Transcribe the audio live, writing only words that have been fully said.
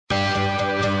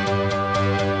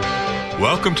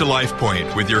Welcome to Life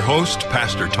Point with your host,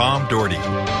 Pastor Tom Dougherty.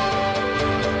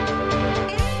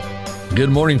 Good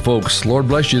morning, folks. Lord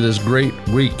bless you this great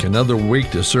week, another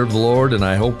week to serve the Lord, and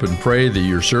I hope and pray that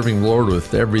you're serving the Lord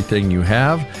with everything you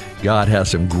have. God has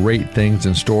some great things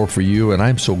in store for you, and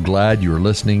I'm so glad you're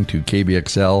listening to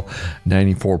KBXL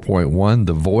 94.1,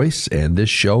 The Voice, and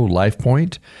this show, Life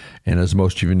Point. And as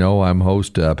most of you know, I'm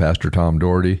host, Pastor Tom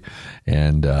Dougherty,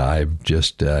 and I've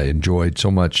just enjoyed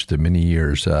so much the many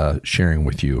years sharing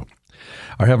with you.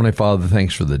 Our Heavenly Father,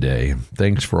 thanks for the day.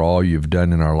 Thanks for all you've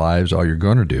done in our lives, all you're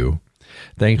going to do.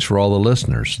 Thanks for all the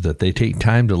listeners, that they take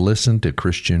time to listen to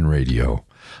Christian radio.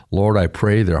 Lord, I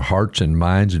pray their hearts and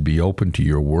minds would be open to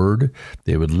your word.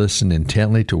 They would listen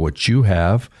intently to what you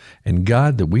have. And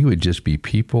God, that we would just be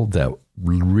people that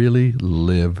really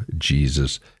live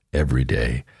Jesus every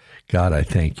day. God, I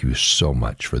thank you so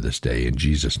much for this day. In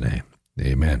Jesus' name,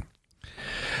 amen.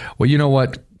 Well, you know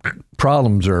what?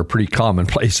 Problems are a pretty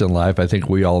commonplace in life. I think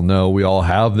we all know. We all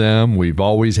have them. We've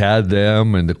always had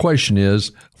them. And the question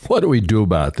is, what do we do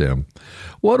about them?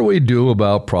 What do we do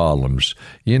about problems?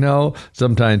 You know,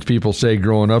 sometimes people say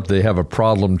growing up they have a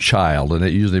problem child, and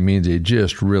it usually means they're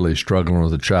just really struggling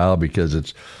with a child because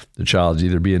the child's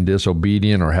either being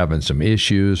disobedient or having some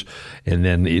issues. And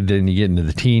then you get into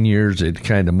the teen years, it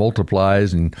kind of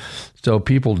multiplies. And so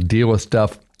people deal with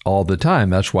stuff all the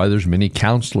time. That's why there's many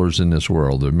counselors in this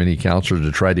world. There are many counselors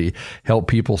to try to help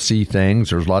people see things.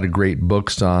 There's a lot of great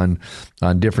books on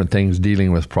different things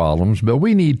dealing with problems, but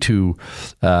we need to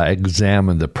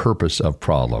examine the purpose of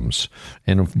problems.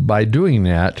 And by doing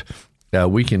that,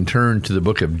 we can turn to the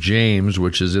book of James,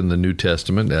 which is in the New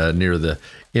Testament, near the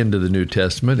end of the New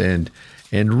Testament,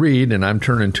 and read, and I'm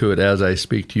turning to it as I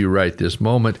speak to you right this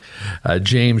moment,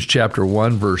 James chapter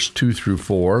 1, verse 2 through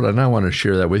 4, and I want to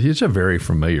share that with you. It's a very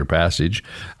familiar passage.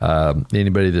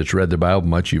 Anybody that's read the Bible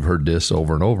much, you've heard this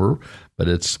over and over, but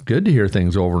it's good to hear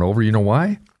things over and over. You know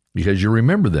why? Because you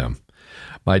remember them.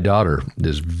 My daughter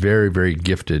is very, very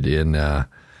gifted in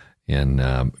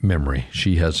memory.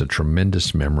 She has a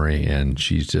tremendous memory, and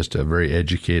she's just a very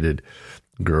educated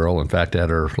girl. In fact, at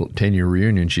her 10-year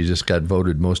reunion, she just got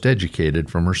voted most educated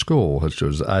from her school, which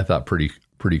was, I thought, pretty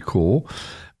cool.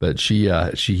 But she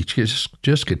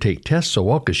just could take tests so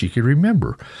well because she could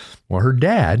remember. Well, her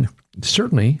dad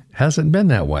certainly hasn't been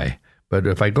that way. But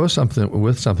if I go with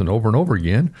something over and over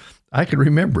again, I can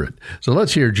remember it. So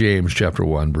let's hear James chapter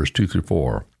 1, verse 2 through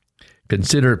 4.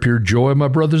 Consider it pure joy, my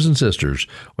brothers and sisters,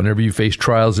 whenever you face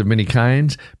trials of many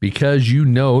kinds, because you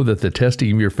know that the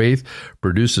testing of your faith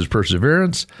produces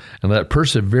perseverance, and let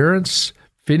perseverance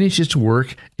finish its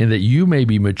work, and that you may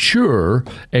be mature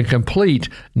and complete,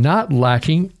 not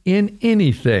lacking in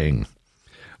anything.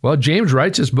 Well, James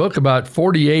writes this book about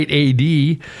 48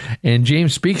 AD, and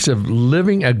James speaks of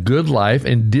living a good life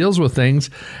and deals with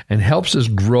things and helps us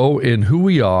grow in who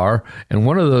we are. And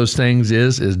one of those things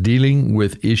is dealing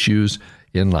with issues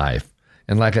in life.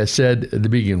 And like I said to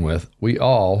begin with, we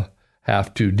all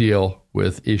have to deal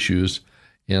with issues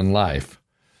in life.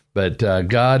 But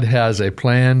God has a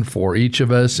plan for each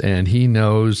of us, and he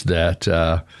knows that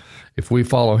if we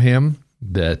follow him,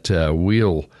 that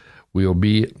we'll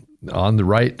be on the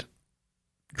right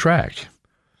track.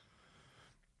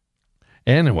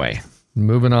 Anyway,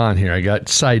 moving on here. I got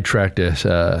sidetracked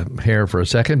here for a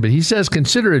second, but he says,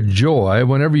 consider it joy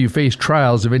whenever you face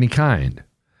trials of any kind.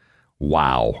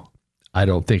 Wow. I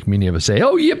don't think many of us say,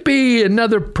 oh, yippee,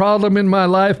 another problem in my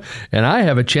life, and I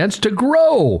have a chance to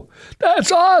grow.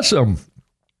 That's awesome.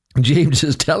 James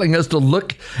is telling us to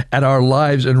look at our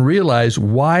lives and realize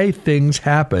why things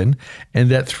happen,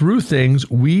 and that through things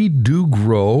we do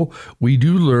grow, we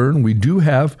do learn, we do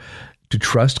have to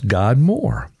trust God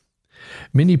more.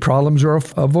 Many problems are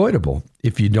avoidable.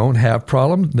 If you don't have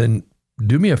problems, then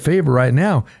do me a favor right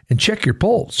now and check your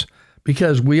pulse,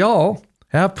 because we all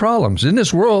have problems. In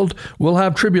this world, we'll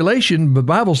have tribulation. The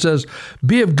Bible says,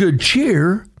 be of good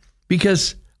cheer,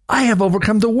 because I have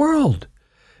overcome the world.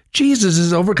 Jesus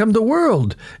has overcome the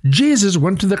world. Jesus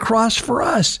went to the cross for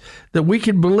us, that we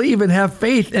could believe and have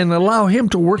faith and allow him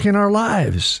to work in our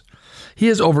lives. He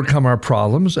has overcome our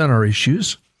problems and our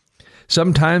issues.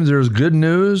 Sometimes there's good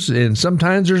news and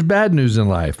sometimes there's bad news in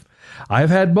life. I've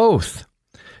had both.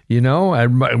 You know, it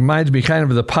reminds me kind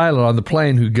of the pilot on the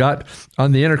plane who got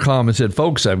on the intercom and said,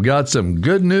 folks, I've got some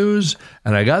good news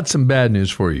and I got some bad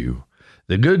news for you.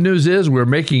 The good news is we're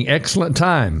making excellent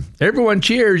time. Everyone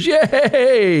cheers.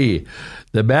 Yay!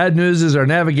 The bad news is our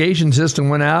navigation system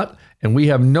went out and we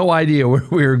have no idea where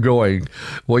we're going.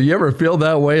 Well, you ever feel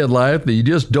that way in life, that you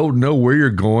just don't know where you're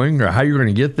going or how you're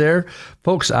going to get there?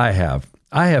 Folks, I have.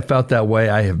 I have felt that way.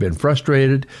 I have been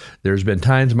frustrated. There's been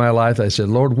times in my life I said,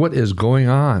 Lord, what is going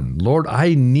on? Lord,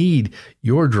 I need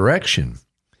your direction.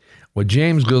 What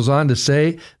James goes on to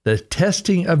say, the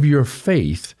testing of your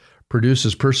faith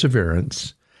produces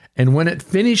perseverance, and when it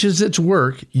finishes its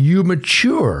work, you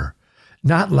mature,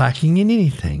 not lacking in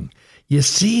anything. You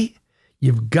see,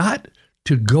 you've got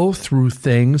to go through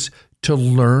things to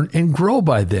learn and grow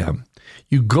by them.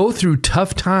 You go through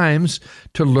tough times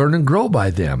to learn and grow by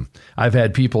them. I've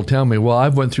had people tell me, well,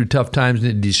 I've went through tough times and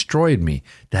it destroyed me.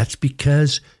 That's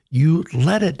because you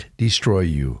let it destroy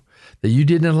you, that you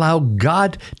didn't allow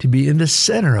God to be in the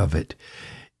center of it.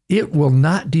 It will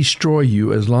not destroy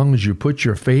you as long as you put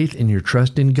your faith and your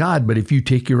trust in God. But if you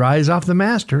take your eyes off the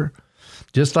Master,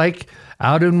 just like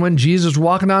out in when Jesus was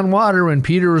walking on water, when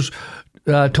Peter was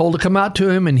told to come out to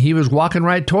him and he was walking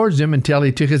right towards him until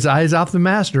he took his eyes off the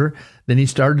Master, then he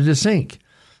started to sink.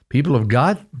 People of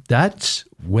God, that's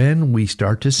when we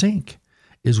start to sink,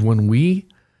 is when we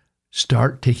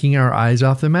start taking our eyes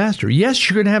off the Master. Yes,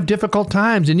 you're going to have difficult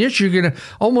times, and yes, you're going to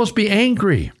almost be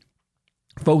angry.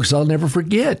 Folks, I'll never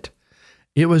forget.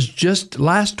 It was just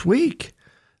last week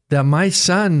that my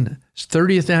son's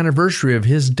 30th anniversary of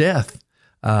his death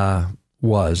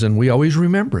was, and we always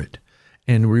remember it.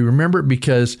 And we remember it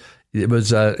because it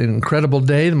was an incredible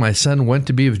day. My son went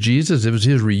to be with Jesus. It was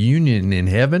his reunion in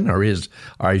heaven, or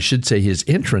I should say his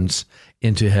entrance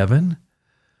into heaven.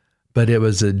 But it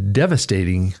was a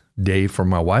devastating day for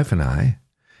my wife and I.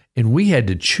 And we had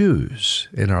to choose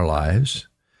in our lives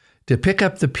to pick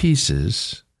up the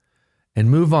pieces and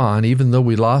move on, even though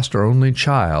we lost our only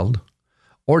child,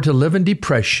 or to live in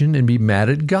depression and be mad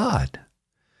at God.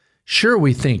 Sure,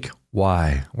 we think,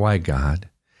 why? Why, God?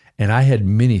 And I had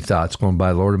many thoughts going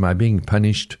by, Lord, am I being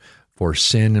punished for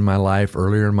sin in my life,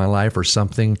 earlier in my life, or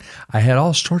something? I had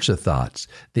all sorts of thoughts.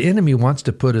 The enemy wants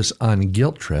to put us on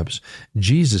guilt trips.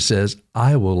 Jesus says,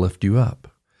 I will lift you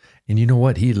up. And you know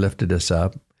what? He lifted us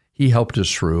up. He helped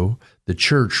us through. The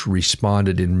church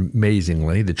responded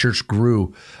amazingly. The church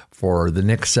grew for the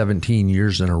next 17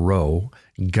 years in a row.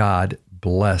 God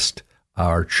blessed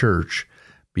our church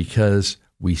because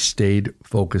we stayed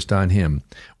focused on him.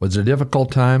 Was it a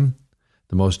difficult time?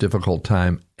 The most difficult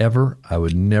time ever. I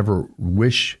would never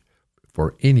wish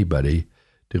for anybody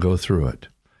to go through it.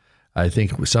 I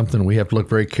think it was something we have to look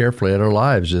very carefully at our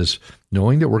lives, is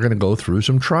knowing that we're going to go through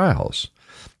some trials.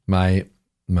 My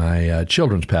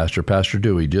children's pastor, Pastor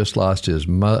Dewey, just lost his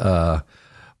mother,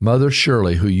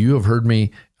 Shirley, who you have heard me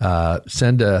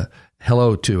send a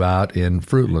hello to out in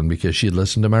Fruitland because she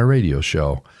listened to my radio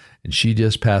show. And she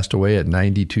just passed away at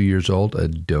 92 years old, a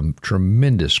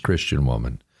tremendous Christian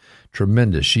woman.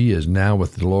 Tremendous. She is now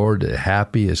with the Lord,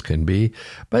 happy as can be.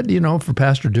 But, you know, for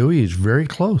Pastor Dewey, he's very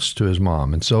close to his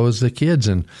mom, and so is the kids,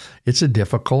 and it's a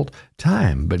difficult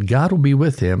time. But God will be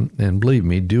with him, and believe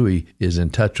me, Dewey is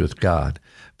in touch with God.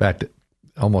 In fact,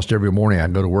 almost every morning I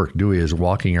go to work, Dewey is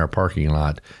walking our parking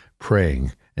lot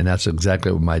praying. And that's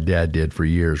exactly what my dad did for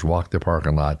years, walked the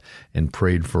parking lot and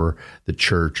prayed for the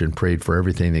church and prayed for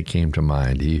everything that came to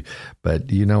mind. But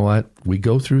you know what? We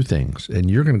go through things, and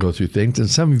you're going to go through things, and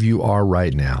some of you are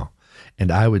right now.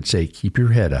 And I would say keep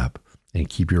your head up and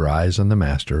keep your eyes on the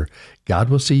Master. God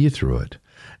will see you through it.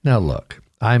 Now look,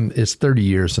 it's 30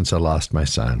 years since I lost my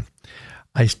son.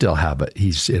 I still have it.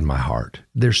 He's in my heart.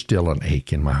 There's still an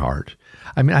ache in my heart.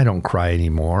 I mean, I don't cry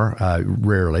anymore,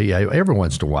 rarely. Every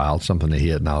once in a while, something to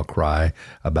hit, and I'll cry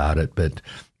about it. But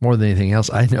more than anything else,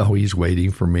 I know he's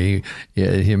waiting for me,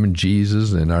 him and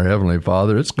Jesus and our Heavenly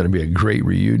Father. It's going to be a great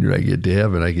reunion when I get to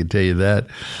heaven, I can tell you that.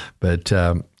 But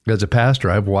as a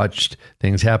pastor, I've watched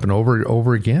things happen over and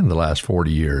over again the last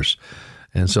 40 years.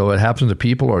 And so it happens to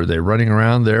people, or they're running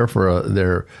around there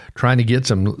they're trying to get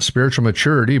some spiritual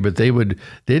maturity, but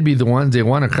they'd be the ones they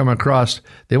want to come across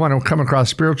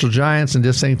spiritual giants and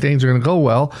just think things are going to go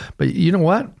well. But you know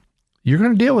what? You're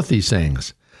going to deal with these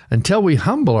things. Until we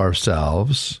humble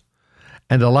ourselves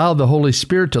and allow the Holy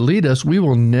Spirit to lead us, we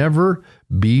will never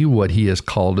be what he has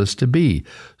called us to be.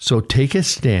 So take a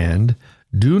stand.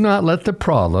 Do not let the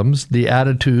problems, the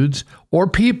attitudes, or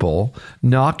people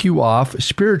knock you off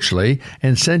spiritually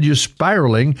and send you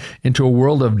spiraling into a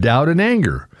world of doubt and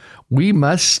anger. We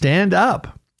must stand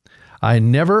up. I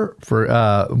never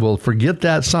will forget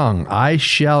that song. I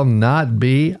shall not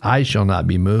be moved. I shall not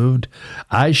be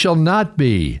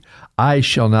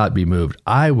moved.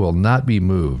 I will not be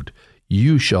moved.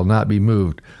 You shall not be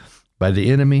moved by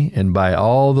the enemy and by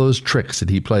all those tricks that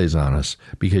he plays on us,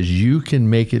 because you can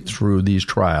make it through these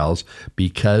trials,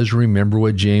 because remember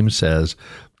what James says,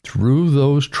 through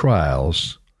those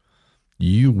trials,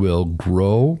 you will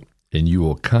grow and you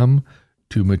will come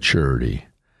to maturity.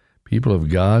 People of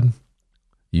God,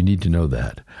 You need to know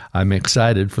that. I'm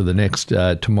excited for the next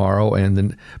tomorrow, and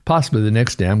then possibly the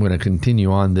next day. I'm going to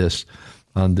continue on this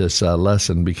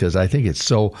lesson because I think it's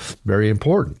so very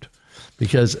important.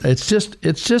 Because it's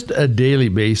just a daily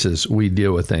basis we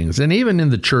deal with things, and even in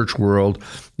the church world,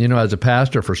 as a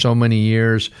pastor for so many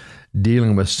years,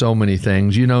 dealing with so many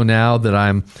things. Now that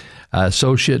I'm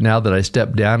associate, now that I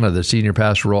stepped down to the senior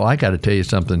pastor role, I got to tell you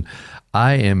something.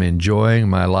 I am enjoying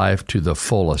my life to the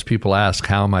fullest. People ask,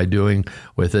 how am I doing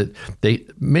with it?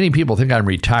 Many people think I'm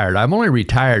retired. I'm only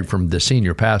retired from the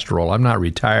senior pastor role. I'm not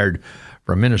retired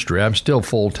from ministry. I'm still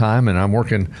full-time, and I'm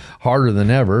working harder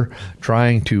than ever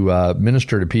trying to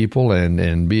minister to people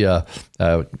and be a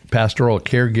pastoral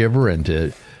caregiver and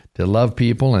to love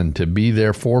people and to be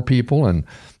there for people. And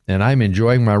I'm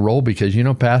enjoying my role because,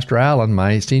 Pastor Allen,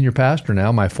 my senior pastor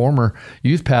now, my former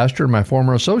youth pastor, my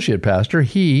former associate pastor,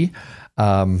 he's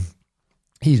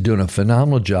doing a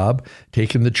phenomenal job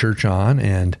taking the church on,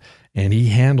 and he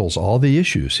handles all the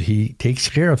issues. He takes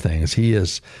care of things. He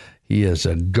is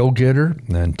a go-getter,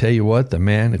 and tell you what, the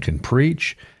man can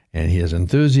preach, and he has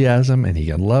enthusiasm, and he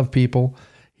can love people.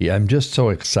 I'm just so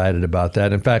excited about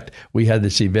that. In fact, we had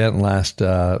this event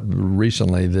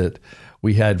recently that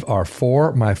we had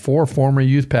my four former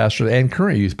youth pastors and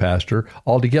current youth pastor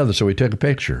all together, so we took a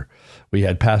picture. We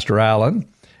had Pastor Allen,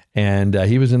 and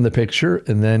he was in the picture,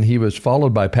 and then he was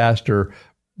followed by Pastor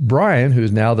Brian,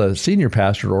 who's now the senior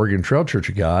pastor at Oregon Trail Church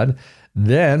of God.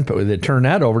 Then they turned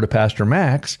that over to Pastor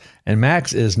Max, and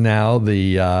Max is now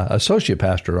the associate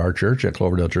pastor at our church at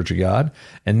Cloverdale Church of God.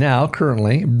 And now,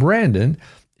 currently, Brandon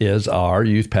is our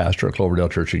youth pastor at Cloverdale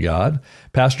Church of God.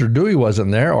 Pastor Dewey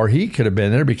wasn't there, or he could have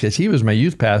been there because he was my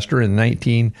youth pastor in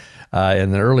the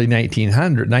early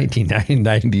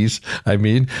 1990s.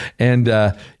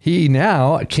 And he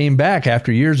now came back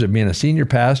after years of being a senior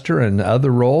pastor and other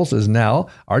roles, is now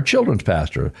our children's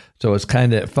pastor. So it's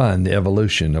kind of fun, the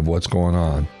evolution of what's going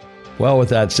on. Well, with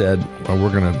that said,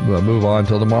 we're going to move on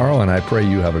till tomorrow, and I pray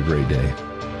you have a great day.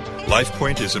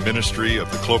 LifePoint is a ministry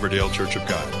of the Cloverdale Church of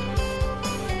God.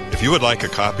 If you would like a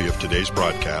copy of today's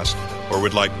broadcast or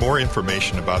would like more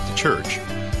information about the church,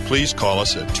 please call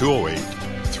us at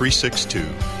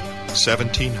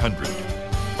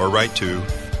 208-362-1700 or write to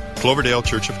Cloverdale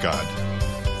Church of God,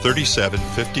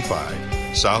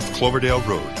 3755 South Cloverdale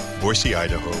Road, Boise,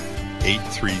 Idaho,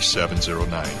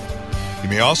 83709. You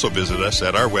may also visit us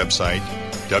at our website,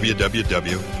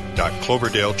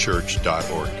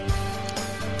 www.cloverdalechurch.org.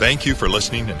 Thank you for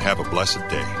listening and have a blessed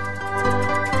day.